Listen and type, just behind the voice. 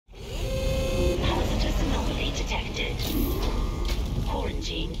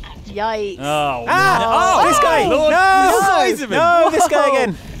Yikes. Oh, Ah! no. This guy! Lord. No! No, this guy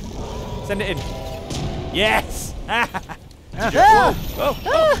again! Send it in. Yes!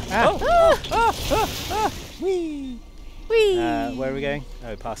 Whee! Whee! Where are we going?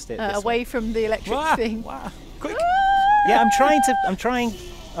 Oh, past it. This away way. from the electric Wow. thing. Wow. Quick. Yeah, I'm trying.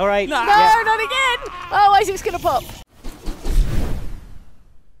 All right. No. No, Yeah. not again! Oh, Isaac's gonna pop.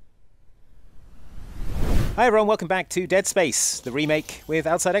 Hi everyone, welcome back to Dead Space, the remake with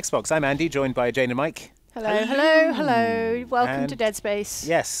Outside Xbox. I'm Andy, joined by Jane and Mike. Hello, hello, hello. Welcome And to Dead Space.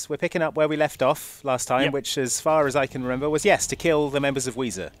 Yes, we're picking up where we left off last time, Yep. which, as far as I can remember, was yes, to kill the members of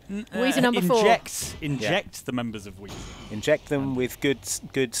WHEEZER. WHEEZER number 4. Inject the members of WHEEZER. Inject them with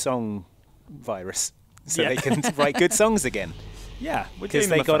good song virus, so Yeah. they can write good songs again. Yeah, Because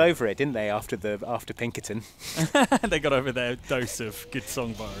they got over it, didn't they, after Pinkerton? They got over their dose of good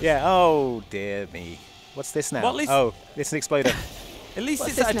song virus. Yeah. Oh dear me. What's this now? Well, at least- oh, it's an exploder. At least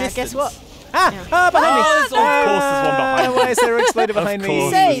What's it's at a this now? distance. Guess what? Ah! Yeah. Ah! Behind me! Oh, of course there's one behind me. Why is there an exploder behind Of me?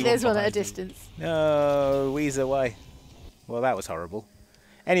 course. Say There's there's one one at a behind you. distance. No, Weezer, why? Well, that was horrible.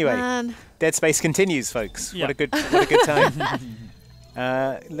 Anyway, Man. Dead Space continues, folks. Yeah. What a good time.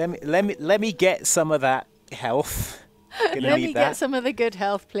 Let me get some of that health. Gonna Let need me that. get some of the good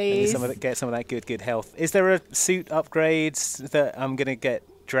health, Let me please. get some of that good health. Is there a suit upgrade that I'm gonna get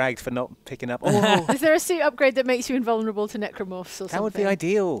dragged for not picking up? Oh, Is there a suit upgrade that makes you invulnerable to necromorphs or something? that would be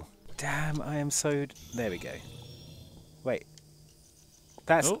ideal. Damn, I am so. There we go. Wait,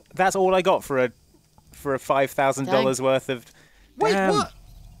 that's all I got for a $5,000 worth of. Wait, Damn. what?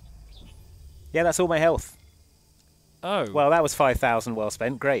 Yeah, that's all my health. Oh. Well, that was 5,000 well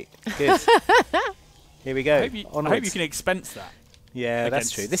spent. Great. Good. Here we go. I hope you Onwards. can expense that. Yeah, that's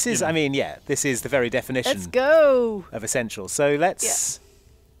against, true. This you is, know. I mean, yeah, this is the very definition Let's go. of essential. So let's.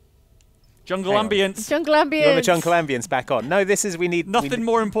 Jungle Hang on. ambience. Jungle You want the ambience. jungle ambience back on? No, this is we need Nothing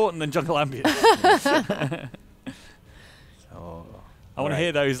more important than jungle ambience. Oh. I want to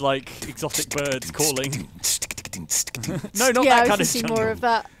hear those like exotic birds calling. No, No, not Yeah, I that was kind to of see jungle. more of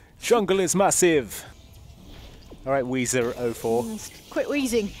that. jungle is massive. All right, Weezer 04. Quit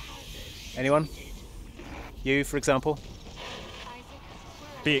wheezing. Anyone? You, for example.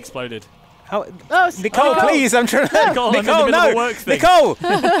 Be exploded. Oh, Oh, Nicole, Nicole. please! I'm trying. Nicole, I'm in the middle of a work thing. Nicole.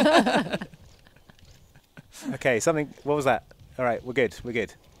 Okay, something. What was that? All right, we're good. We're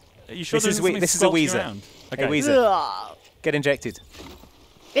good. Are you sure This is something this is a squelching Weezer. around? Hey, Okay. Weezer, Ugh. get injected.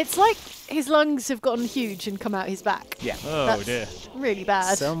 It's like his lungs have gotten huge and come out his back. Yeah. Oh That's dear. really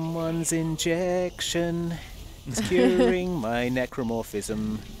bad. Someone's injection is curing my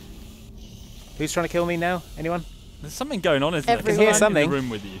necromorphism. Who's trying to kill me now? Anyone? There's something going on, isn't there? 'Cause Everyone. I'm Hear something. in the room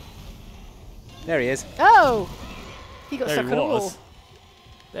with you. There he is. Oh! He got There stuck he on a wall. was.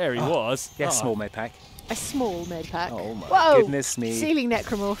 There he was. Yes, Oh. small med pack. A small med pack. Oh my Whoa! goodness me. Ceiling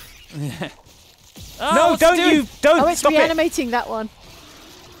necromorph. Oh, No, what's don't it doing? you! Don't Oh, it's stop it! reanimating that one.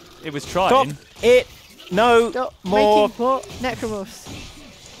 It was Stop trying. it! No Stop more. making more necromorphs.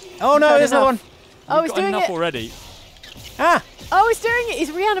 Oh no, Had there's another one. enough. Oh, We've he's got doing enough it. already. Ah! Oh, he's doing it.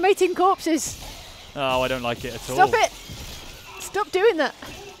 He's reanimating corpses. Oh, I don't like it at all. Stop it. Stop doing that.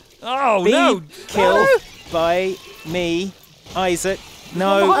 Oh Be no! killed No. by me, Isaac. No.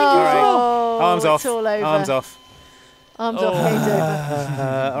 Oh, All right. Oh, Arms off. it's all over. Arms off. Arms Oh. off. Game's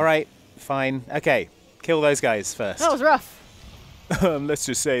over. All right. Fine. Okay. Kill those guys first. That was rough. Let's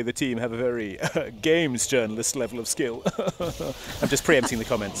just say the team have a very games journalist level of skill. I'm just preempting the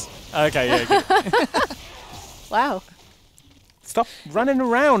comments. Okay, yeah, good. Wow. Stop running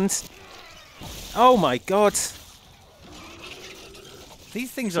around. Oh my god.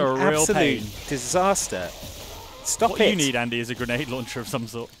 These things are a real Absolute pain. disaster. Stop What it. you need, Andy, is a grenade launcher of some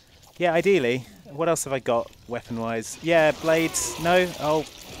sort. Yeah, ideally. What else have I got weapon-wise? Yeah, blades. No. Oh,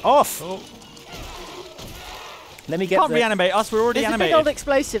 off. Oh. Let me You get can't the... reanimate us, we're already There's a big animated. old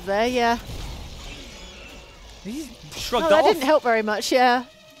explosive there, yeah. He shrugged Oh, that that off. didn't help very much, yeah.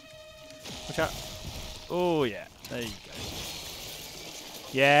 Watch out. Oh, yeah. There you go.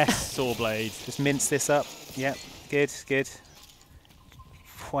 Yes, saw blades. Just mince this up. Yep. Good, good.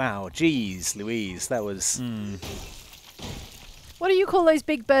 Wow, geez, Louise, that was... What do you call those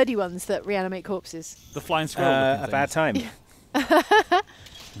big birdie ones that reanimate corpses? The flying squirrel. a bad time.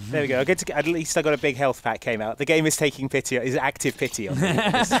 There we go. At least I got a big health pack came out. The game is taking pity, is active pity on me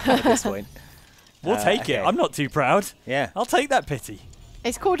at this point. We'll take okay. it. I'm not too proud. Yeah. I'll take that pity.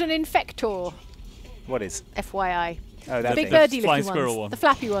 It's called an infector, What is? FYI. Oh, The that big thing. birdie flying looking squirrel ones. one. The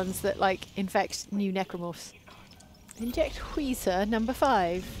flappy ones that like infect new necromorphs. Inject WHEEZER number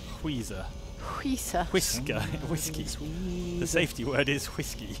 5. WHEEZER. WHEEZER. Whisker. Whiskey. The safety word is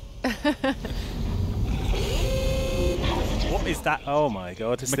whiskey. What is that? Oh my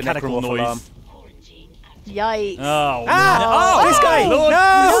god, it's Mechanical the noise. alarm. Yikes. Oh, Ah! no. This guy! Lord,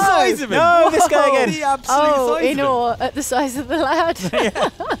 No! the size of him. No, this guy Whoa, again. The absolute Oh, size in of him. awe at the size of the lad.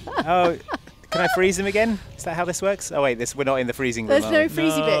 Oh, can I freeze him again? Is that how this works? Oh wait, we're not in the freezing room. There's are no we?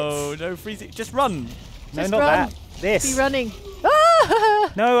 freezy bits. No freezing. Just run. No, Just not run. that. This. Be running.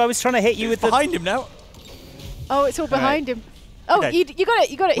 Ah! No, I was trying to hit you with the. Behind him now. Oh, it's all behind him. Oh, Okay. you got it.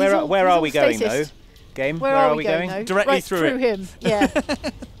 You got it. Where He's are all we going though? stasis. Game. Where are we going? though? Directly right through it. him. Yeah.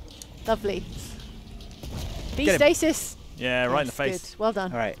 Lovely. Be Get him. stasis. Yeah, right in the Yes, face. Good. Well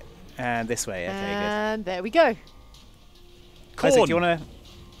done. All right, and this way. Okay, And there we go. good. Isaac, do you want to?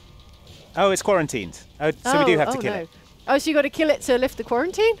 Oh, it's quarantined. Oh, so we do have to kill no. it. Oh, so you got to kill it to lift the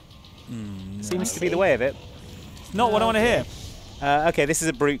quarantine? Seems to be the way of it. It's not what I want to hear. Okay, this is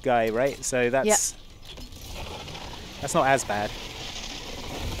a brute guy, right? So that's not as bad.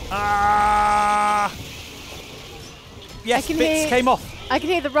 Ah! Yes, can bits hear- came off. I can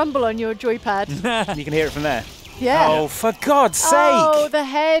hear the rumble on your joypad. You can hear it from there. Yeah. Oh, for God's sake! Oh, the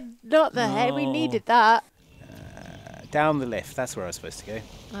head, not the head. We No. needed that. Down the lift. That's where I was supposed to go.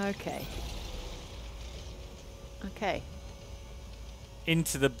 Okay. Okay.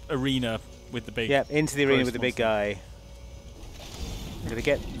 Into the arena with the big. Yep, into the arena gross with the big monster. guy. I'm gonna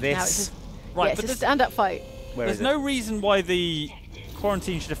get Now it's this. just, Right, yeah, but it's a there's, stand-up fight. Where there's is it? no reason why the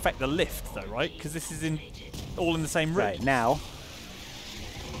quarantine should affect the lift, though, right? Because this is all in the same room. Right now.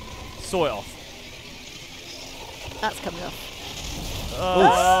 Saw it off. That's coming off.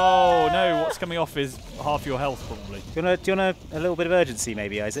 Oh no! What's coming off is half your health, probably. Do you want a little bit of urgency,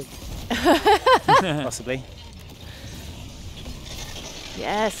 maybe, Isaac? Possibly.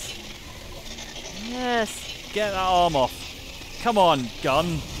 Yes. Yes. Get that arm off. Come on, gun.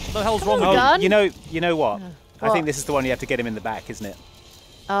 What the hell's Come wrong on, with gun. You know what? I What? think this is the one you have to get him in the back, isn't it?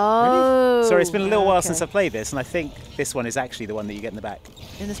 Oh. Sorry, it's been a little while since okay. I've played this, and I think this one is actually the one that you get in the back.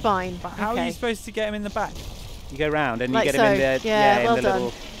 In the spine. you? How okay. are you supposed to get him in the back? You go round and Like you get him in so. the Yeah, well in the done.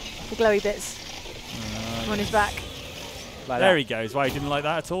 little The glowy bits on his back. like There that. he goes. Well, he didn't like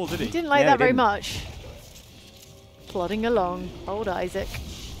that at all, did he? He didn't like Yeah, that he very didn't. much. Plodding along. Old Isaac.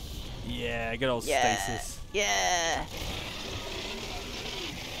 Yeah, good old Yeah. stasis. Yeah.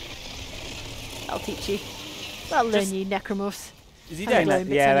 I'll teach you. That'll learn Just- you, Necromorphs. Is he Hello, dead? glowing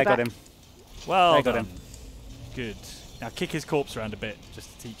bits Yeah, on they your got back. him. Well I got done. him. Good. Now kick his corpse around a bit,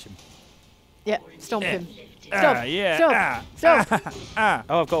 just to teach him. Yeah, stomp him. Ah, Stomp. yeah. Stomp. Ah, Stomp. ah.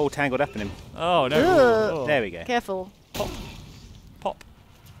 Oh, I've got all tangled up in him. Oh no. Ugh. Oh. There we go. Careful. Pop.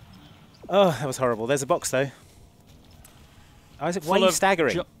 Oh, that was horrible. There's a box though. Isaac, why Full are you of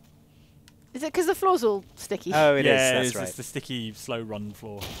staggering? Is it because the floor's all sticky? Oh, it is. Yeah, That's it's right. the sticky, slow run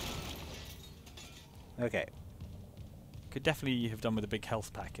floor. Okay. Could definitely have done with a big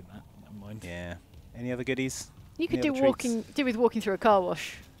health pack in that. Never mind. Yeah. Any other goodies? You could Any do other treats? with walking through a car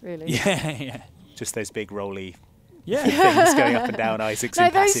wash, really. Yeah, yeah. Just those big rolly Yeah. things going up and down Isaac's No,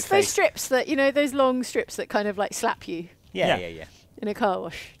 impassive those face. strips that those long strips that kind of like slap you Yeah, Yeah. yeah. in a car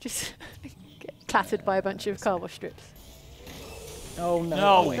wash. Just get clattered by a bunch of car wash strips. Oh no.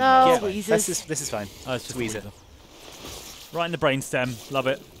 No. Oh, wait, No, yeah. Weezers. This is fine. Oh, it's just Weezer. Weezer. Right in the brainstem. Love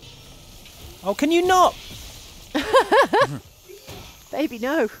it. Oh, can you not? Baby,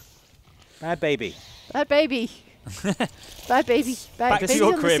 no. Bad baby. Bad baby. Bad baby. Back to Baby's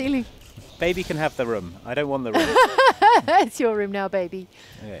your on crib. the ceiling. Baby can have the room. I don't want the room. It's your room now, baby.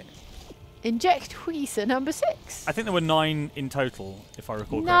 Okay. Inject WHEEZER number 6. I think there were 9 in total, if I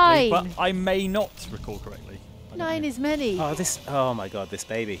recall correctly. 9. But I may not recall correctly. I don't 9 know. is many. Oh my god, this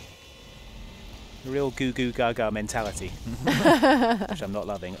baby. A real goo goo gaga mentality. Which I'm not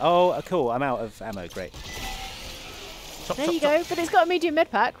loving. Oh, cool. I'm out of ammo. Great. Chop, There chop, you chop. go. But it's got a medium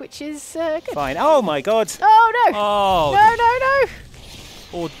med pack, which is good. Fine. Oh my god. Oh, no. Oh,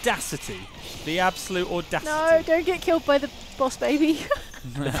 No, no, no. audacity. The absolute audacity. No, don't get killed by the boss baby.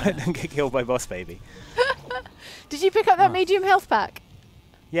 Don't get killed by boss baby. Did you pick up that medium health pack?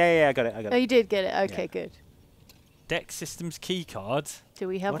 Yeah, I got it. I got Oh, it. you did get it. Okay, Yeah. good. Deck Systems key card. Do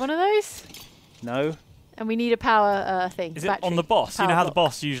we have What? one of those? No. And we need a power thing. Is it battery, on the boss? You know power how the block.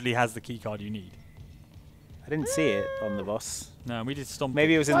 boss usually has the key card you need? I didn't see it on the boss. No, we did stomp.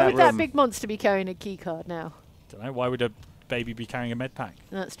 Maybe it was in Why that would that room. big monster be carrying a key card now? Don't know. Why would a baby be carrying a med pack?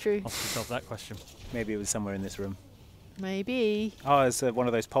 That's true. Ask yourself that question. Maybe it was somewhere in this room. Maybe. Oh, it's one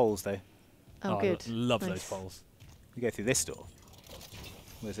of those poles though. Oh, I good. love Nice. those poles. We go through this door.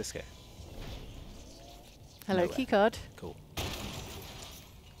 Where's this go? Hello, Nowhere. key card. Cool.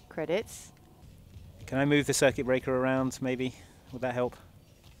 Credits. Can I move the circuit breaker around, maybe? Would that help?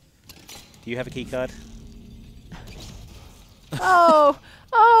 Do you have a key card? Oh!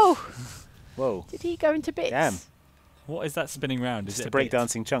 Oh! Whoa. Did he go into bits? Damn. What is that spinning round? Is Just it a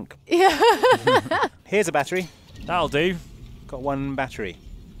breakdancing chunk. Yeah. Here's a battery. That'll do. Got one battery.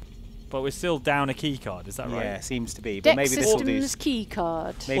 But we're still down a key card, is that right? Yeah, seems to be. But Deck maybe this will do. Systems key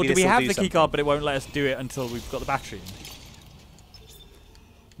card. Maybe Or do this we will have do the key something. card, but it won't let us do it until we've got the battery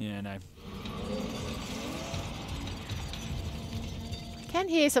in? Yeah, no. I can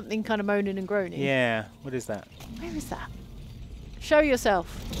hear something kind of moaning and groaning. Yeah. What is that? Where is that? Show yourself.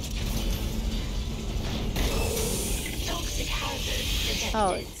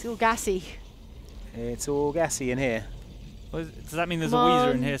 Oh, it's all gassy. It's all gassy in here. Does that mean there's Come a WHEEZER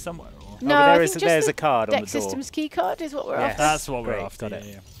on. in here somewhere? Or? No, but I there is- think just there's the a card on Deck the door. Systems key card is what we're Yes. after. That's what we're Great, after. got it.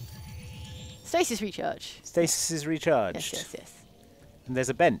 Yeah. Stasis recharge. Stasis is recharged. Yes, yes, yes. And there's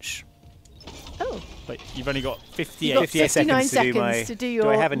a bench. Oh, But you've only got you've 58. got 58 59 seconds to do my- seconds to do do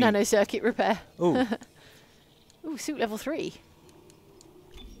I your have any- nano circuit repair. Ooh. Ooh, suit level 3.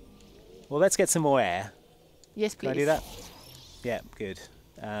 Well, let's get some more air. Yes, please. Can I do that? Yeah, good.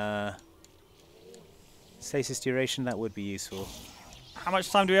 Stasis duration, that would be useful. How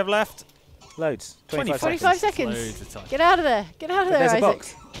much time do we have left? Loads. 25 45 seconds. seconds. Loads of time. Get out of there. Get out of But there, there's a Isaac.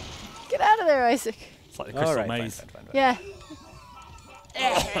 box. Get out of there, Isaac. It's like the crystal All right, maze. fine. Yeah.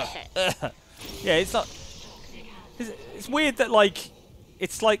 Yeah, it's not. It's weird that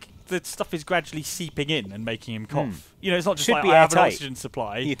it's like the stuff is gradually seeping in and making him cough. You know, it's not just Should like be I have an airtight, oxygen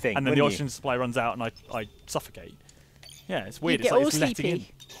supply you'd think, and then the wouldn't you? oxygen supply runs out and I suffocate. Yeah, it's weird. You It's get like all it's letting in.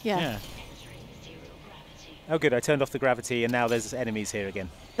 sleepy. Yeah. Oh, good. I turned off the gravity, and now there's enemies here again.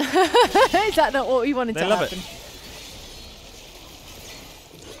 Is that not what we wanted They to love happen? it.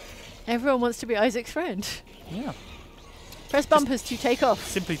 Everyone wants to be Isaac's friend. Yeah. Press bumpers to take off.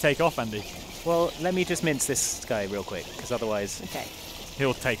 Simply take off, Andy. Well, let me just mince this guy real quick, because otherwise Okay.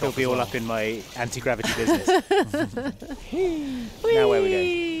 He'll take he'll off. be as all well. up in my anti-gravity business. Whee! Now where are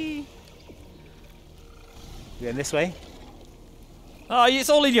we You going this way? Oh, it's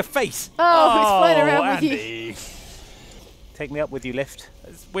all in your face. Oh, it's flying around with you. Andy. Take me up with you, lift.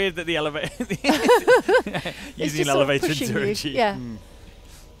 It's weird that the elevator It's using just an sort of elevator pushing into you. a G. Yeah.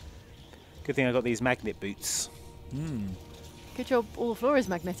 Good thing I got these magnet boots. Good job. All the floor is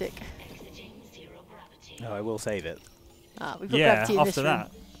magnetic. No, I will save it. Ah, we've got Yeah, gravity in this after room.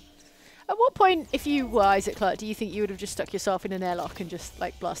 that. At what point, if you were Isaac Clarke, do you think you would have just stuck yourself in an airlock and just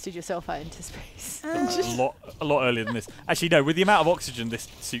like blasted yourself out into space? A lot earlier than this. Actually, no. With the amount of oxygen this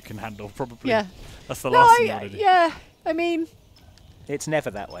suit can handle, probably. Yeah. That's the No, last thing I want to do. yeah. I mean, It's never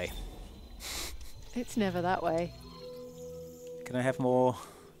that way. it's never that way. Can I have more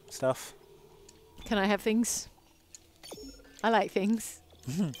stuff? Can I have things? I like things.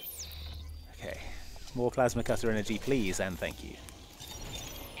 Okay. More plasma cutter energy, please, and thank you.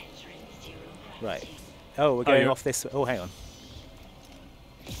 Right. Oh, we're going you're- off this. Oh, hang on.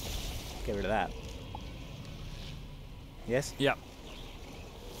 Get rid of that. Yes? Yeah.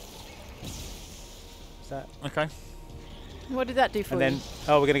 Is that? Okay. What did that do for And you? then,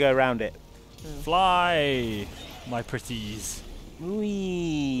 oh, we're going to go around it. Fly, my pretties.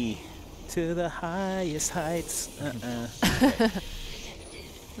 Whee! To the highest heights. Okay.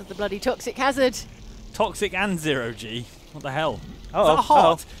 Not the bloody toxic hazard. Toxic and zero G. What the hell? Oh, is that a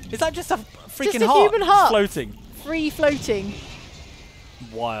heart? Is that just a freaking Just a heart? human heart. Floating. Free floating.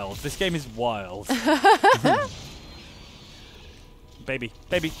 Wild. This game is wild. Baby.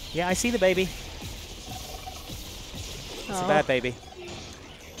 Baby. Yeah, I see the baby. It's a bad baby.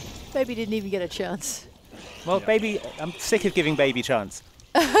 Baby didn't even get a chance. Well, Yeah. baby, I'm sick of giving baby chance.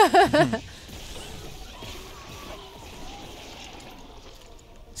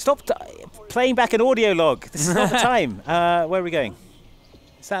 Stop playing back an audio log. This is not the time. Where are we going?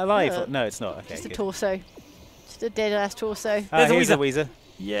 Is that alive? No, it's not. Okay, Just a good. torso. Just a dead ass torso. There's a Here's a WHEEZER. WHEEZER.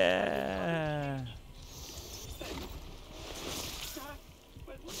 Yeah.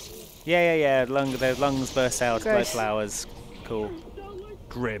 Yeah. Their lungs burst out, blood Gross. flowers. Cool.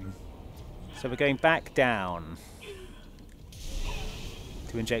 Grim. So we're going back down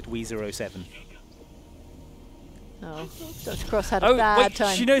to inject WHEEZER 07. Oh, Dr. Cross had a Oh, bad wait.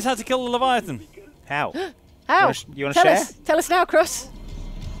 time. She knows how to kill the Leviathan. How? How? You wanna Tell share? us. Tell us now, Cross.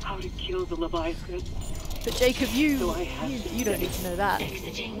 How to kill the Leviathan, But Jacob, you have don't need to know that.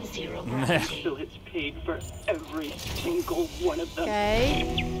 so it's paid for every single one of them.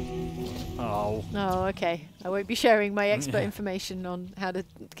 Okay. Oh. Oh, okay. I won't be sharing my expert information on how to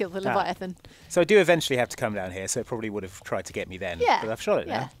kill the Leviathan. So I do eventually have to come down here, so it probably would have tried to get me then. Yeah, But I've shot it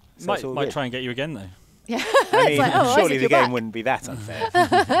yeah. now. So it's all Might good. try and get you again, though. Yeah. I mean, like, oh, surely Isaac, the you're game back. wouldn't be that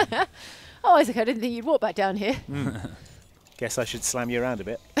unfair. Oh, Isaac, I didn't think you'd walk back down here. Guess I should slam you around a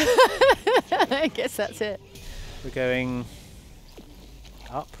bit. I guess that's it. We're going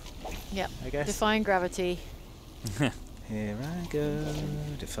up, Yep. I guess. Define gravity. Here I go,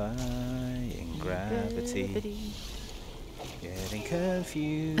 defying gravity. Getting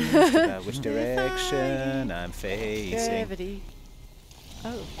confused about which direction I'm facing. Gravity.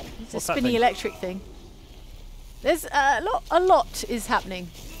 Oh, it's What's a that spinny thing? electric thing. There's a lot is happening.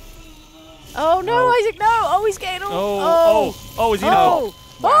 Oh no, Oh. Isaac, no! Oh, he's getting all. Oh, is he not?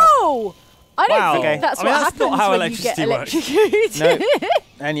 Oh! I don't Wow. think Okay. that's I mean, what that's happens not how when you get electricity works. electrocuted. No.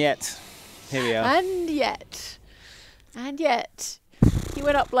 And yet, here we are. And yet, he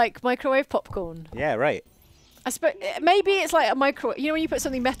went up like microwave popcorn. Yeah, right. I suppose maybe it's like a microwave. You know when you put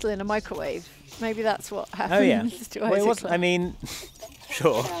something metal in a microwave? Maybe that's what happens. Oh yeah. to Well, it Isaac was. Clarke. I mean,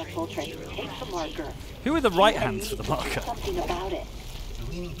 sure. Take the marker. Who are the right hands for the marker? Something about it. You're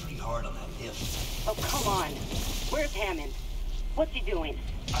leaning pretty hard on that hip. Oh, come on. Where's Hammond? What's he doing?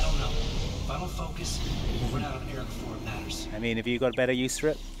 I don't know. If I don't focus, we'll run out of air before it matters. I mean, have you got a better use for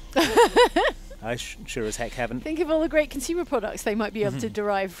it? I sure as heck haven't. Think of all the great consumer products they might be able to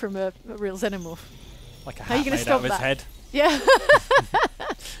derive from a real xenomorph. Like a How are you hat gonna made stop out of his that? head. Yeah.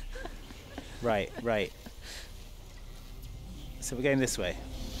 Right. So we're going this way.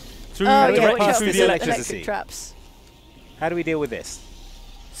 Through, Oh do we yeah, get watch past out for this the electricity? electric traps. How do we deal with this?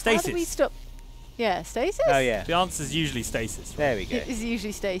 How do we stasis. stop? Yeah, stasis. Oh yeah. The answer is usually stasis. There we go. It is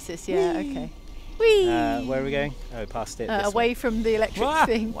usually stasis. Yeah. Okay. Whee! Where are we going? Oh, past it. This away way. from the electric Wah,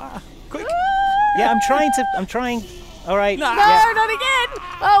 thing. wah. Quick. Yeah, I'm trying. All right. No. No, Yeah. not again!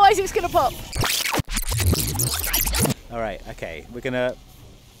 Oh, Isaac's gonna pop. All right. Okay. We're gonna.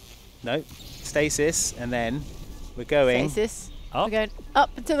 No. Stasis, and then we're going. Stasis. Up. We're going up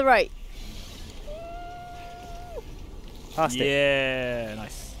and to the right. Past it. Yeah,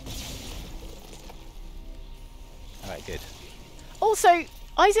 nice. All right. Good. Also,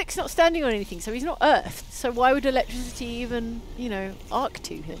 Isaac's not standing on anything, so he's not earthed. So why would electricity even, arc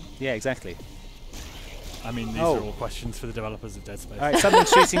to him? Yeah. Exactly. I mean, these Oh. are all questions for the developers of Dead Space. All right. Something's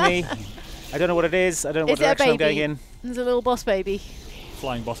shooting me. I don't know what it is. I don't know what Is there a direction I'm going baby? in. There's a little boss baby.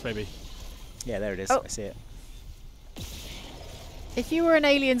 Flying boss baby. Yeah. There it is. Oh. I see it. If you were an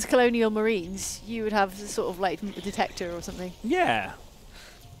alien's colonial marines, you would have sort of like a detector or something. Yeah.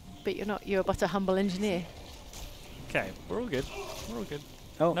 But you're not. You're but a humble engineer. Okay, we're all good. We're all good.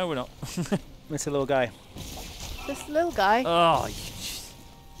 Oh. No, we're not. It's a little guy. This little guy. Oh,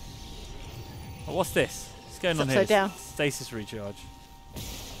 oh, what's this? What's going on It's here? upside down. Stasis recharge.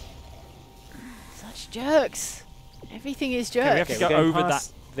 Such jerks. Everything is Okay, we have jerks. to Okay, go we're going over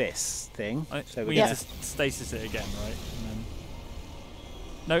past this thing. So we we're need gonna. to stasis it again, right? And then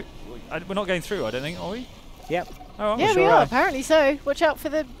no, we're not going through. I don't think, are we? Yep. Oh, Yeah, sure we are. are. Apparently so. Watch out for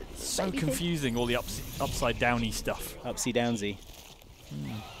the. so baby thing. confusing. All the upside downy stuff. Upsy downsy.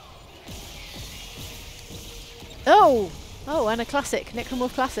 Oh, and a classic,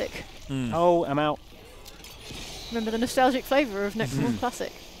 Necromorph Classic. Mm. Oh, I'm out. Remember the nostalgic flavour of Mm-hmm. Necromorph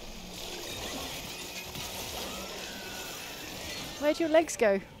Classic. Where'd your legs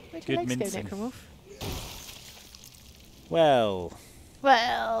go? Where'd your Good legs mincing. go, Necromorph? Well,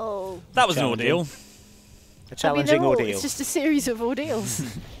 Well, That was an Challenging. ordeal. a challenging I mean, ordeal. It's just a series of ordeals.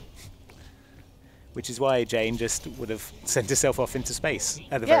 Which is why Jane just would have sent herself off into space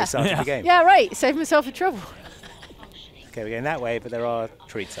at the Yeah. very start of the game. Yeah, right. Save myself a trouble. Okay, we're going that way, but there are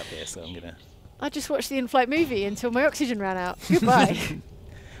treats up here, so I'm gonna. I just watched the in-flight movie until my oxygen ran out. Goodbye.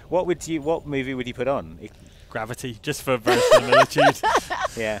 What movie would you put on? Gravity, just for verisimilitude.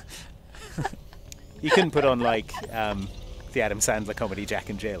 Yeah. You couldn't put on like the Adam Sandler comedy Jack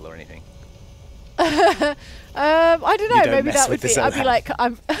and Jill or anything. I don't know. don't Maybe mess that with would the be. I'd be Zohan. like,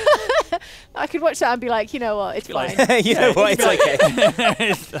 I'm. I could watch that and be like, you know what? It's Like- fine. You know what? It's okay.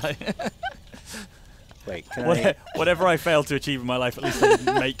 It's like- Wait, can I? Whatever I failed to achieve in my life, at least I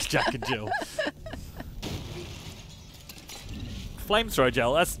didn't make Jack and Jill. Flamethrower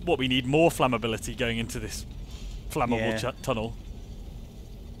gel, that's what we need, more flammability going into this flammable Yeah. tunnel.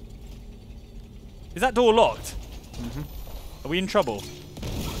 Is that door locked? Are we in trouble?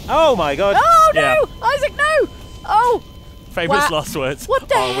 Oh my God! Oh no, Yeah. Isaac, no! Oh, Famous Wow. last words. What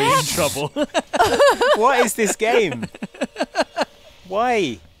the Are we in heck? trouble? What is this game?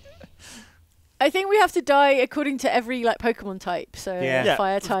 Why? I think we have to die according to every like Pokemon type. So Yeah. Yeah,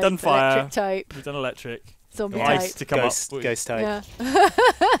 fire we've type, done fire. electric type, We've done electric. zombie Yeah. type. Ice to come Ghost, up. ghost type. Yeah.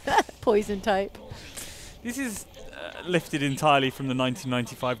 Poison type. This is lifted entirely from the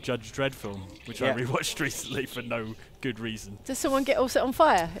 1995 Judge Dredd film, which I Yeah. rewatched recently for no good reason. Does someone get all set on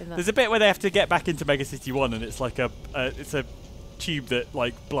fire in that? There's a bit where they have to get back into Mega City 1 and it's like it's a tube that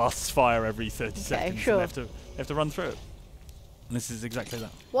like blasts fire every 30 seconds. sure. And they have to run through it. And this is exactly that.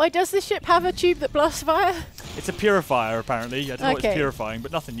 Why does the ship have a tube that blasts fire? It's a purifier, apparently. I don't know what Okay. it's purifying,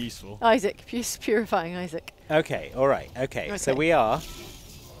 but nothing useful. Isaac, purifying Isaac. Okay, all right. Okay, so Okay. we are.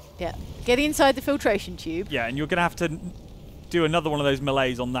 Yeah. Get inside the filtration tube. Yeah, and you're going to have to do another one of those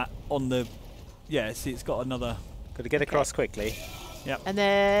melees on that, on the... Yeah, see, it's got another... Got to get across quickly. Yep. And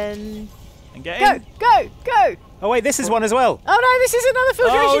then... And get Go! in. Go! Go! Oh wait, this is one as well. Oh no, this is another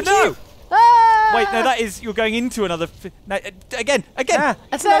filtration Oh, no! tube! Ah! Wait, no, that is... You're going into another... No, again! Ah,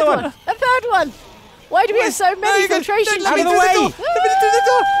 A it's another third one. A third one! Why do we have so No, many you go- filtration no, let me Out of through the door. way. Let me through the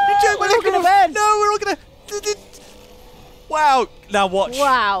door! You joke, We're my all gonna necromorphs. burn. No, we're all going to... Wow! Now watch.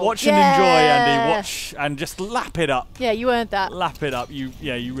 Wow. Watch Yeah. and enjoy, Andy. Watch and just lap it up. Yeah, you earned that. Lap it up. You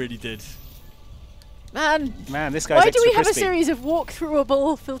really did. Man, Man, this guy's why do extra we have crispy. a series of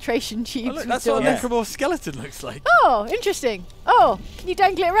walk-throughable filtration tubes? Oh, look, with that's what a doors? necromorph skeleton looks like. Oh, interesting. Oh, can you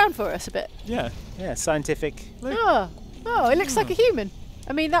dangle it around for us a bit? Yeah. Yeah, scientific. Oh, it looks like a human.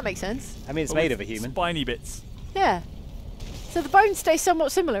 I mean, that makes sense. I mean, it's But made with of a human. Spiny bits. Yeah. So the bones stay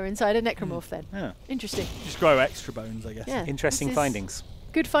somewhat similar inside a necromorph then. Oh, Interesting. Just grow extra bones, I guess. Yeah. interesting this is findings.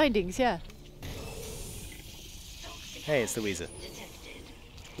 Good findings, yeah. Hey, it's the WHEEZER.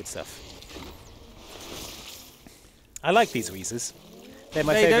 Good stuff. I like these WHEEZers. They're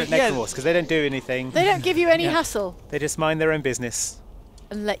my They favourite don't- yeah. necromorphs because they don't do anything. They don't give you any Yeah. hassle They just mind their own business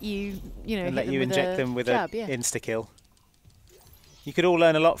and let you, and hit let them you with inject them with jab, a yeah. insta-kill. You could all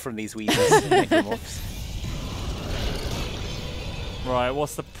learn a lot from these WHEEZers. necromorphs. Right,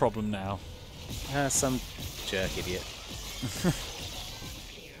 what's the problem now? Some jerk idiot.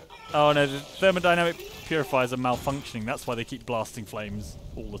 Oh no, the thermodynamic purifiers are malfunctioning. That's why they keep blasting flames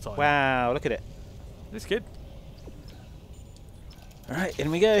all the time. Wow, look at it. It's good. All right,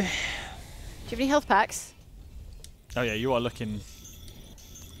 in we go. Do you have any health packs? Oh yeah, you are looking...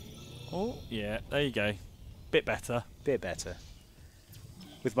 Oh, yeah, there you go. Bit better. Bit better.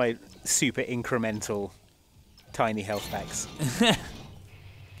 With my super incremental tiny health packs.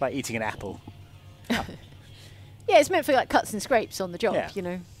 Like eating an apple. Yeah, it's meant for like cuts and scrapes on the job, Yeah.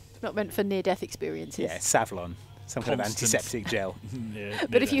 It's not meant for near-death experiences. Yeah, Savlon. Some kind of Constant. antiseptic gel. Yeah,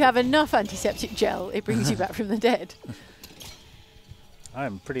 But if you have enough antiseptic gel, it brings you back from the dead.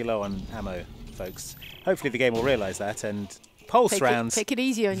 I'm pretty low on ammo, folks. Hopefully the game will realise that and pulse rounds. Take it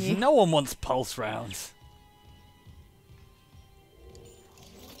easy on you. No one wants pulse rounds.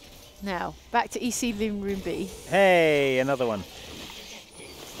 Now, back to EC Room B. Hey, another one.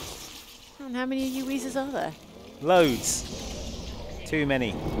 And how many WHEEZERs are there? Loads. Too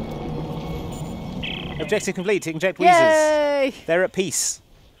many. Objective complete. Inject WHEEZERs. Yay! They're at peace.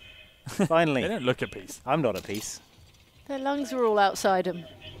 They Finally. don't look at peace. I'm not at peace. Their lungs are all outside them.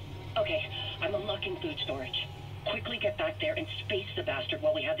 Okay, I'm unlocking food storage. Quickly get back there and space the bastard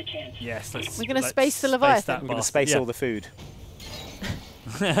while we have the chance. Yes, let's... We're gonna let's space the space Leviathan. that We're going to bastard. space all the food.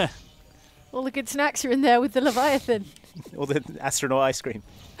 All the good snacks are in there with the Leviathan. All the astronaut ice cream.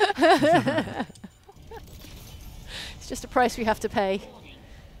 It's just a price we have to pay.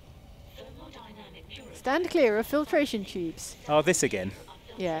 Stand clear of filtration tubes. Oh, this again.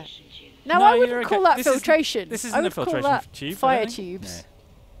 Yeah. Now, No, I you're wouldn't okay. call that This isn't- filtration. this I isn't a would call filtration that tube, I fire don't think.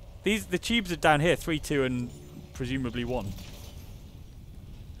 tubes. The tubes are down here, 3, 2, and presumably 1.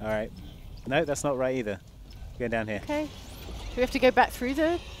 All right. No, that's not right either. Going down here. Okay. Do we have to go back through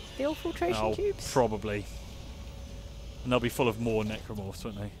the old filtration Oh, tubes? probably. And they'll be full of more necromorphs,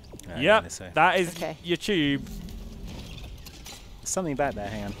 won't they? Right, Yep, this way. that is Okay. your tube. There's something back there.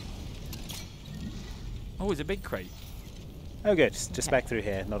 Hang on. Oh, it's a big crate. Oh, good. Just back through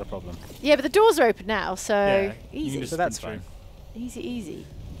here. Not a problem. Yeah, but the doors are open now, so Yeah, you can easy. just So that's sprint Easy, easy.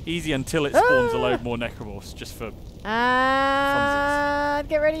 through. Easy until it spawns a Ah! load more necromorphs, just for... And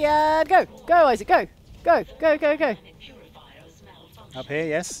get ready and go. Go, Isaac, go. Go, go, go, go. Up here.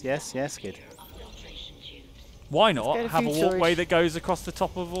 Yes, yes, yes. Good. Why go not to have a food storage. walkway that goes across the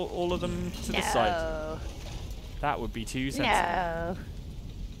top of all of them to this side? No. That would be too sensible. No.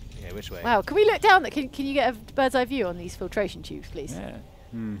 Yeah, which way? Wow, can we look down? Can you get a bird's eye view on these filtration tubes, please? Yeah.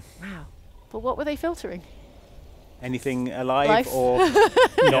 Wow. But what were they filtering? Anything alive Life. or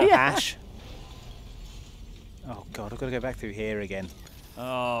not Yeah. ash? Oh god, I've got to go back through here again.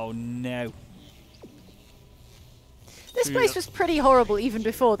 Oh, no. This Yeah. place was pretty horrible even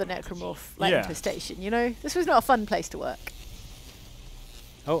before the necromorph Yeah. infestation, you know? This was not a fun place to work.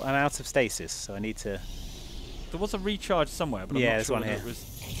 Oh, I'm out of stasis, so I need to... There was a recharge somewhere, but I'm Yeah, not there's sure one whether here. it was...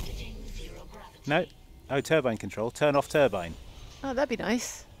 No. Oh, turbine control. Turn off turbine. Oh, that'd be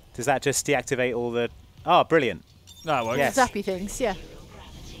nice. Does that just deactivate all the... Oh, brilliant. No, it won't. Yes. Zappy things, yeah.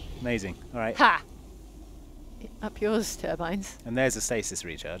 Amazing. All right. Ha! Up yours, turbines. And there's a stasis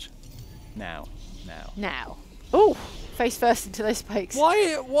recharge. Now. Now. Oh, face first into those spikes.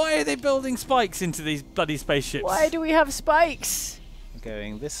 Why are they building spikes into these bloody spaceships? Why do we have spikes? I'm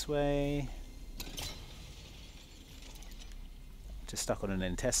going this way. Just stuck on an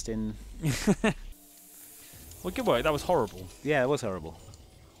intestine. Well, good work. That was horrible. Yeah, it was horrible.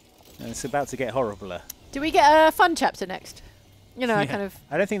 And it's about to get horribler. Do we get a fun chapter next? You know, Yeah. kind of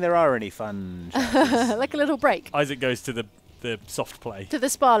I don't think there are any fun chapters. like a little break Isaac goes to the soft play. to the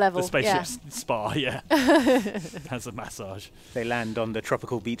spa level. The spaceship spa, yeah. Has a massage. They land on the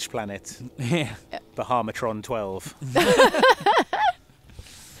tropical beach planet, Yeah. Bahamatron 12.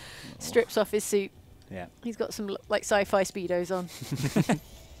 Strips off his suit. Yeah. He's got some like sci-fi speedos on.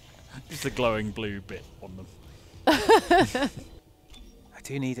 Just the glowing blue bit on them. I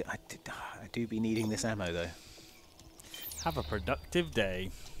do need it. I do be needing this ammo though. Have a productive day.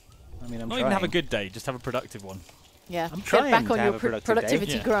 I mean, I'm Not trying. even have a good day, just have a productive one. Yeah. I'm Get trying back to on have your a productive day.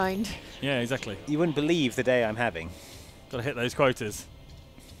 productivity Yeah. grind. Yeah, exactly. You wouldn't believe the day I'm having. Gotta hit those quotas.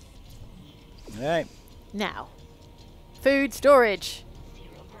 All right. Now, food storage.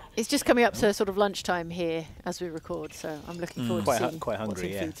 It's just coming up to sort of lunchtime here as we record, so I'm looking forward to seeing Quite what's hungry,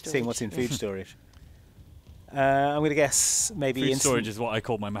 in yeah. food storage. Seeing what's in food storage. I'm going to guess maybe Food instant, storage is what I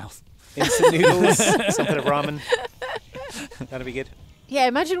call my mouth. instant noodles, some kind of ramen. That'll be good. Yeah,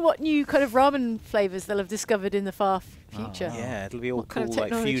 imagine what new kind of ramen flavours they'll have discovered in the far future. Yeah, it'll be all What kind cool of like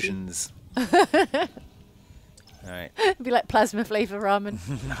technology? fusions. All right. It'd be like plasma flavour ramen,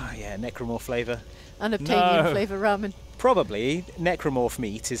 Oh, yeah, necromorph flavour. unobtainium No. flavour ramen. Probably necromorph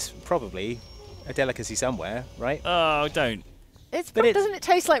meat is probably a delicacy somewhere, right? Oh, don't. It's But it- doesn't it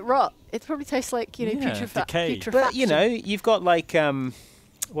taste like rot? It probably tastes like, you know, Yeah, decay. But you know, you've got like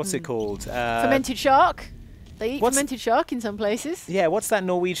what's it called? fermented shark. They eat what's- fermented shark in some places. Yeah, what's that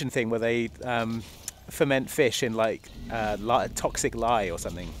Norwegian thing where they ferment fish in like toxic lye or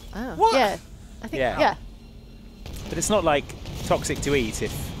something? Oh, What? yeah. I think Yeah. yeah. But it's not like toxic to eat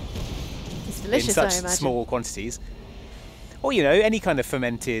if It's in delicious, I such imagine. small quantities. Or you know, any kind of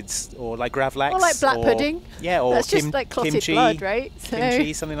fermented or like gravlax. Or like black pudding. Yeah, or That's just like clotted kimchi, blood, right? So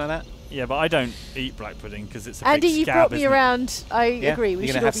kimchi, something like that. Yeah, but I don't eat black pudding because it's a Andy, big you've scab, brought me isn't it? around. I Yeah, agree. We you're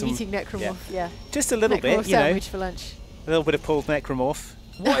should gonna all have be some- eating necromorph. Yeah. Just a little Necromorph bit, you know, sandwich for lunch. a little bit of pulled necromorph.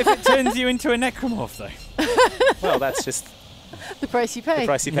 What if it turns you into a necromorph, though? Well, that's just The price you pay. the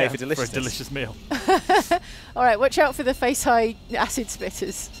price you pay Yeah, for For a deliciousness. delicious meal. All right, watch out for the face-high acid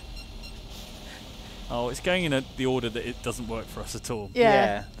spitters. Oh, it's going in the order that it doesn't work for us at all.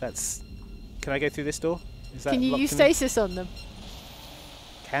 Yeah. That's. Can I go through this door? Is that Can you locked use to me? stasis on them?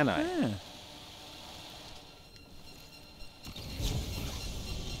 Can I? Yeah.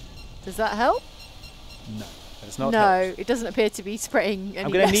 Does that help? No. It's not. No, helped. it doesn't appear to be spraying any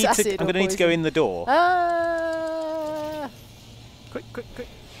I'm gonna less need acid to. I'm or gonna need to go poison. in the door. Quick.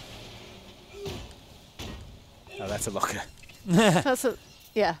 Oh, that's a locker. That's a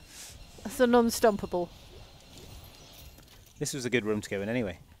yeah. That's a non-stompable. This was a good room to go in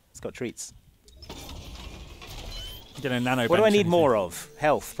anyway. It's got treats. Get a nano. What do I bench need in more of?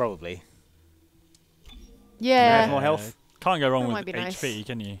 Health, probably. Yeah. have more health? Can't go wrong That with might be nice. HP,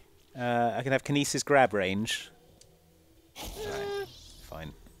 can you? I can have kinesis grab range. Right.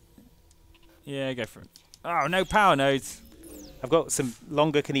 Fine. Yeah, go for it. Oh, no power nodes. I've got some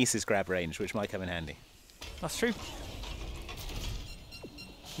longer kinesis grab range, which might come in handy. That's true.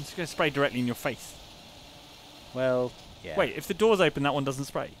 I'm just going to spray directly in your face. Well, yeah. Wait, if the door's open, that one doesn't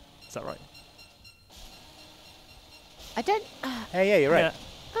spray. Is that right? I don't. Hey, yeah, you're right. Yeah.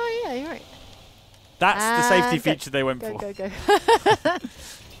 Oh yeah, you're right. That's the safety go- feature they went Go for. go go.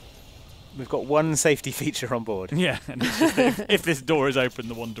 We've got one safety feature on board. Yeah, and it's just that if this door is open,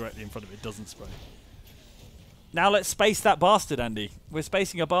 the one directly in front of it doesn't spray. Now let's space that bastard, Andy. We're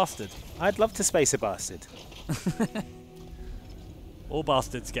spacing a bastard. I'd love to space a bastard. All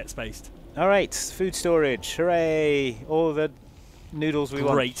bastards get spaced. All right, food storage. Hooray! All the noodles we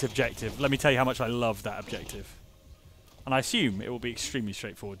want. Great objective. Let me tell you how much I love that objective. And I assume it will be extremely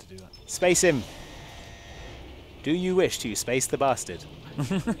straightforward to do that. Space him. Do you wish to space the bastard? YN.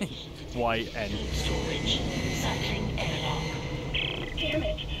 Storage. Settling airlock. Damn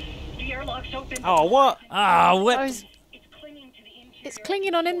it! The airlock's open. Oh, what? Ah, what? I was- It's clinging to the interior. It's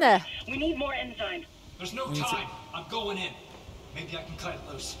clinging on in there. We need more enzyme. There's no time. I'm going in. Maybe I can cut it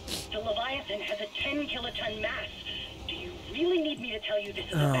loose. The Leviathan has a 10 kiloton mass. Do you really need me to tell you this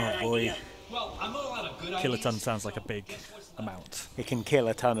is a Oh, bad boy. idea? Well, I'm all out of good ideas. Kiloton sounds like a big amount. It can kill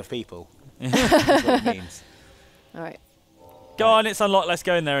a ton of people. That's what it means. All right. Go on, it's unlocked. Let's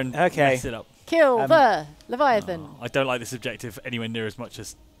go in there and Okay. mess it up. Kill the Leviathan. I don't like this objective anywhere near as much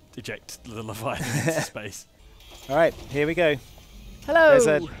as eject the Leviathan into space. All right, here we go.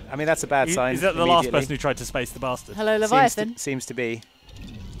 Hello. I mean, that's a bad sign. Is that the last person who tried to space the bastard? Hello, Leviathan. Seems to be.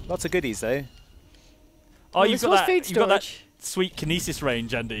 Lots of goodies, though. Oh, Well, you've this got was that. food You've got that storage. sweet kinesis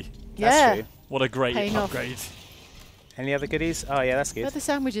range, Andy. Yeah. That's true. What a great Paying off. upgrade. Any other goodies? Oh, yeah, that's Where are good. the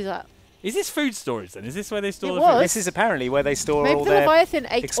sandwiches at? Is this food storage then? Is this where they store It the was. food? This is apparently where they store Maybe all the their Leviathan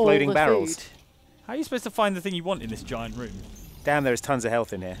ate exploding all the barrels. food. How are you supposed to find the thing you want in this giant room? Damn, there is tons of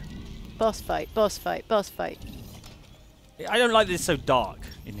health in here. Boss fight, boss fight, boss fight. I don't like that it's so dark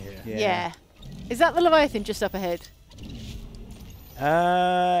in here. Yeah. Is that the Leviathan just up ahead?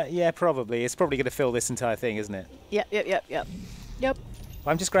 Yeah, probably. It's probably going to fill this entire thing, isn't it? Yep. Well,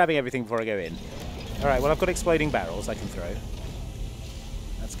 I'm just grabbing everything before I go in. All right, well, I've got exploding barrels I can throw.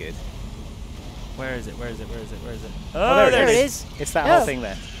 That's good. Where is it? Oh, there it is. It's that Oh. whole thing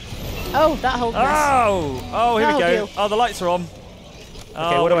there. Oh, that whole mess. Oh, here we That'll go. deal. Oh, the lights are on.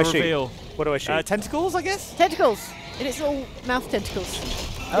 Okay, what do I shoot? reveal. What do I shoot? Tentacles, I guess? Tentacles. And it's all mouth tentacles.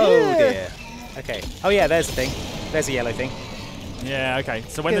 Oh, Yeah. dear. Okay. Oh, yeah, there's the thing. There's a yellow thing. Yeah, okay.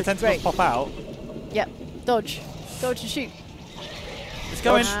 So when the Good, tentacles great. pop out, Yep. Dodge. Dodge and shoot. it's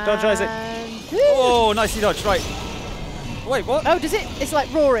going. Dodge, Isaac. And- Oh, nicely dodged. Right. Wait, what? Oh, does it? It's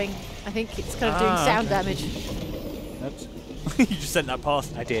like roaring. I think it's kind of doing sound okay. damage. Oops. You just sent that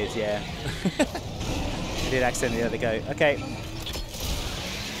past. I did, yeah. I did accidentally let it go. Okay.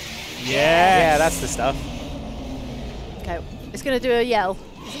 Yeah, that's the stuff. Okay. It's going to do a yell.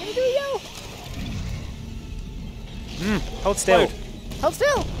 Is it going to do a yell? Hold still. Explode. Hold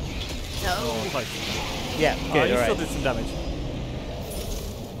still. No. Oh, close. Yeah, Oh, good, you all still right. did some damage.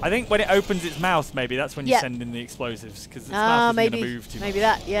 I think when it opens its mouth, maybe that's when you Yeah. send in the explosives because its Ah, mouth isn't maybe. going to move too Maybe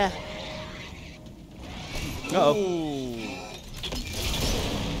much. that, yeah. Uh-oh. Ooh.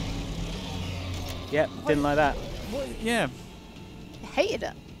 Yep, didn't like that. What? Yeah. I hated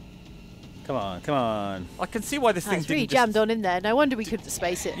it. Come on, come on. I can see why this Oh, thing it's really didn't jammed just... on in there. No wonder we couldn't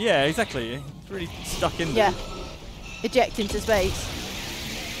space it. Yeah, exactly. It's really stuck in Yeah. there. Eject into space.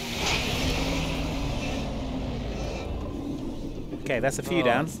 Okay, that's a few Oh,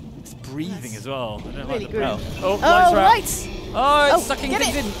 down. It's breathing as well. I don't Really like grim. the Oh, lights Oh, are out. lights! Oh, it's Oh, sucking get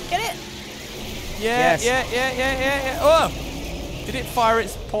things it! in. Get it! Yeah, Yes. yeah. Oh! Did it fire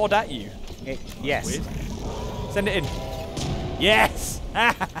its pod at you? Yes. Weird. Send it in. Yes!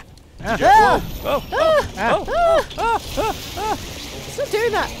 Ah! Stop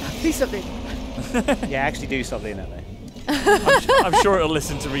doing that! Do something. Yeah, actually do something that way. I'm sure it'll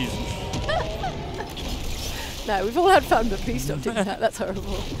listen to reason. No, we've all had fun, but please stop doing that. That's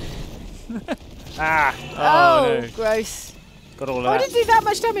horrible. Ah! Oh, no. gross. Got all of Oh, I that. didn't do that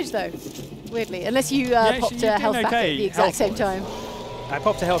much damage, though. Weirdly. Unless you popped you're a health doing back okay at the exact same health-wise. time. I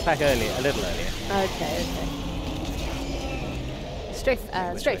popped a health pack earlier, a little earlier. Okay. Strafe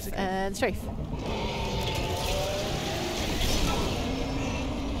and Which way is strafe it and strafe.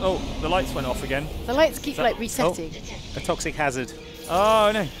 Oh, the lights went off again. The lights keep So- like resetting. A toxic hazard.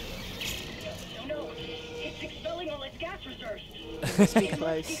 Oh, no. No, it's expelling all its gas reserves. Must be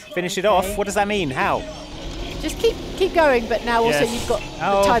close. Finish it off. What does that mean? How? Just keep going, but now also Yes. you've got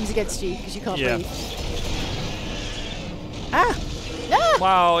Oh. the times against you because you can't Yeah. breathe. Ah! Ah!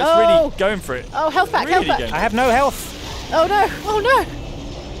 Wow, it's Oh. really going for it. Oh, health back, Really health back. going. I have no health. Oh no! Oh no!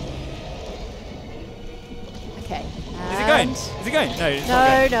 Okay. Is it going? and- Is it going? No, it's not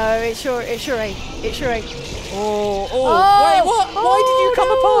No, going. no, it sure ain't. It sure ain't. Oh, Oh, wait, what? Why did you come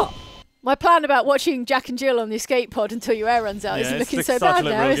no. apart? My plan about watching Jack and Jill on the escape pod until your air runs out isn't it's looking so starting bad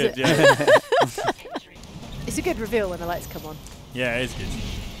to now, look is real it? good, Yeah. It's a good reveal when the lights come on. Yeah, it is good.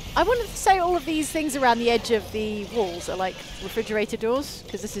 I wanted to say all of these things around the edge of the walls are like refrigerator doors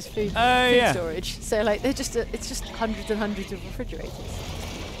because this is food yeah. storage. So like they're just it's just hundreds and hundreds of refrigerators.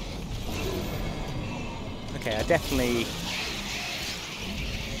 Okay, I definitely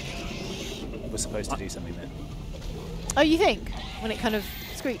was supposed to do something there. Oh, you think when it kind of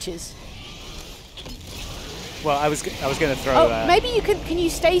screeches? Well, I was going to throw. Oh, maybe you can you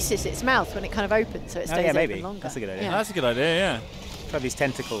stasis its mouth when it kind of opens so it Oh, stays yeah, open maybe. longer. That's a good idea. Yeah. That's a good idea, yeah. Try these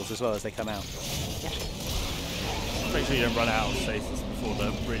tentacles as well as they come out. Make sure you don't run out of stasis before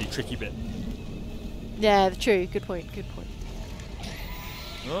the really tricky bit. Yeah, true. Good point. Good point.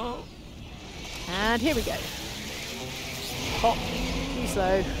 Oh. And here we go. Hop. Too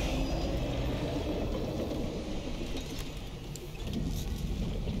slow.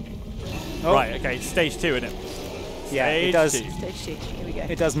 Oh. Right, okay, it's stage 2, isn't it? Yeah, it Stage does. 2. Stage 2. Here we go.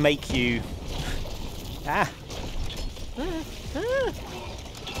 It does make you. Ah.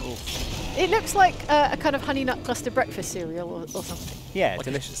 It looks like a kind of honey nut cluster breakfast cereal or something. Yeah, Like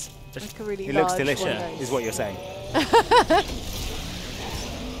delicious. Like a really It looks large delicious, one of those. is what you're saying.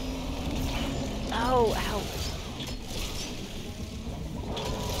 Oh, ow.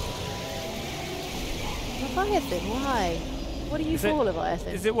 Leviathan, why? What are you for,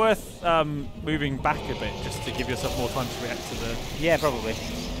 Leviathan? Is it worth moving back a bit just to give yourself more time to react to the... Yeah, probably.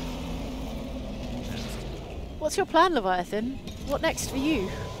 What's your plan, Leviathan? What next for you?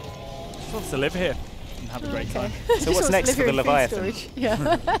 Just wants to live here and have a great time. So what's next for the Leviathan?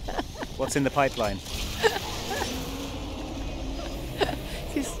 Yeah. What's in the pipeline?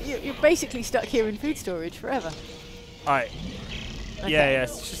 Because you're basically stuck here in food storage forever. Alright. Okay. Yeah.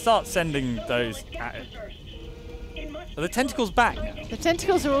 Just start sending those at it. Are the tentacles back now? The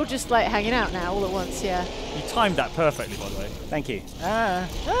tentacles are all just like hanging out now, all at once. Yeah. You timed that perfectly, by the way. Thank you.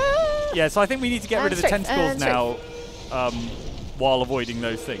 Yeah, so I think we need to get rid of the straight, tentacles straight. now while avoiding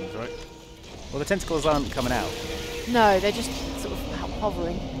those things, right? Well, the tentacles aren't coming out. No, they're just sort of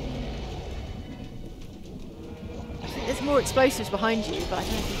hovering. I think there's more explosives behind you, but I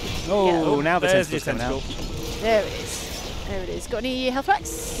don't think you can get them. Now the there's tentacles your coming tentacle. There it is. There it is. Got any health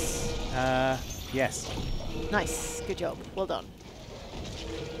packs? Yes. Nice. Good job. Well done.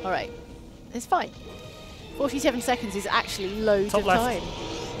 All right. It's fine. 47 seconds is actually loads Top of left. time.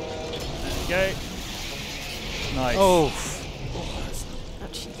 There you go. Nice. Oh.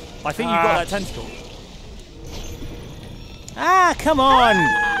 Ouchie. I think you got that tentacle. Ah, come on!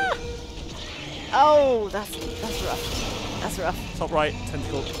 Oh, that's rough. That's rough. Top right,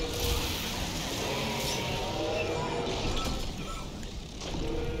 tentacle.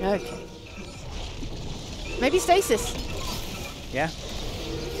 Okay. Maybe stasis. Yeah.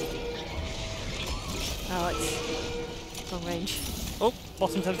 Oh, it's long range. Oh,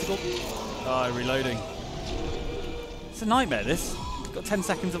 bottom tentacle. Oh, reloading. It's a nightmare, this. You've got 10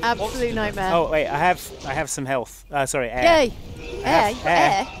 seconds of Absolute oxygen left. nightmare. Oh wait, I have some health. Sorry, air. Yay! Air. Have You got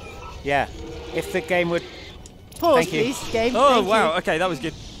air. Yeah. If the game would. Pause, Thank you. please. Game. Oh, Thank wow. you. Okay, that was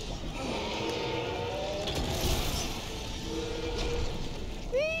good.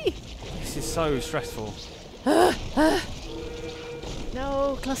 Whee! This is so stressful.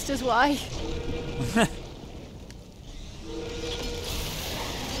 No, clusters. Why?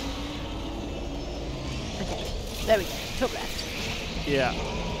 Okay. There we go. Top left. Yeah.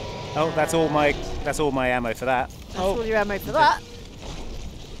 Oh, that's all my ammo for that. That's all your ammo for that.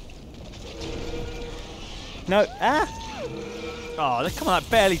 No. Ah. Oh, come on, that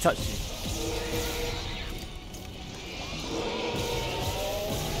barely touched you.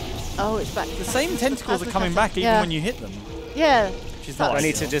 Oh, it's back. The same tentacles are coming back even when you hit them. Yeah. Which is Oh, not I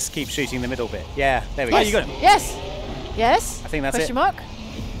need to ideal. just keep shooting the middle bit. Yeah. There we Oh, go. you got him. Yes. Yes. I think that's Question it. mark.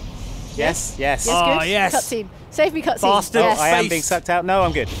 Yes. Yes. Yes. Oh, Good. yes. Cutscene. Save me cutscene. Bastard. Yes. I am Face. being sucked out. No,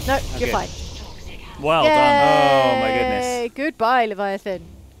 I'm good. No, you're good. fine. Well Yay. done. Oh, my goodness. Goodbye, Leviathan.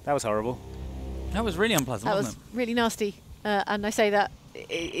 That was horrible. That was really unpleasant, That was wasn't really nasty. And I say that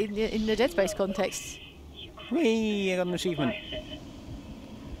in the Dead Space context. Whee! I got an achievement.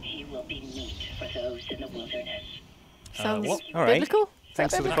 He will be meat for those in the wilderness. Sounds what? All right. biblical? Is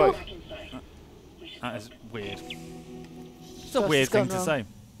Thanks that for the biblical? quote. it? That is weird. It's a Gosh, weird it's thing gone to wrong. say.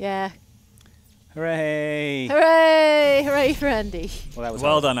 Yeah. Hooray! Hooray! Hooray for Andy. Well, that was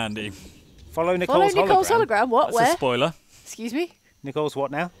Well horrible. done, Andy. Follow Follow Nicole's Nicole's hologram. hologram. What? That's Where? a spoiler. Excuse me? Nicole's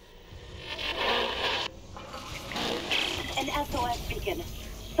what now? An SOS beacon.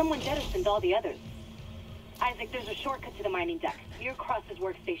 Someone jettisoned all the others. Isaac, there's a shortcut to the mining deck. You're across his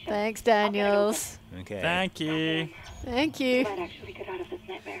workstation. Thanks, Daniels. Okay. Thank you. Thank We you. might actually get out of this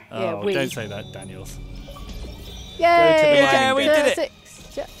nightmare. Yeah, Oh, we. don't say that, Daniels. Yay! mining Yeah, we did it.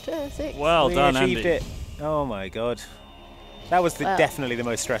 Chapter 6. Chapter 6. Well We done, achieved Andy. it. Oh my god. That was Wow. definitely the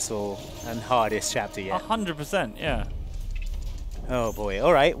most stressful and hardest chapter yet. 100%, yeah. Oh boy.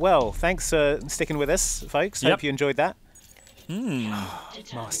 All right. Well, thanks for sticking with us, folks. Yep. Hope you enjoyed that. Hmm.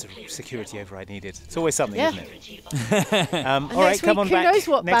 Master security override needed. It's always something, Yeah. isn't it? And all right, next come week, on who back knows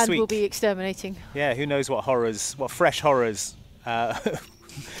what next band week. we'll be exterminating? Yeah, who knows what horrors, what fresh horrors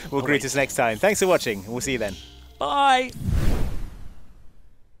will greet us next time. Thanks for watching. We'll see you then. Bye.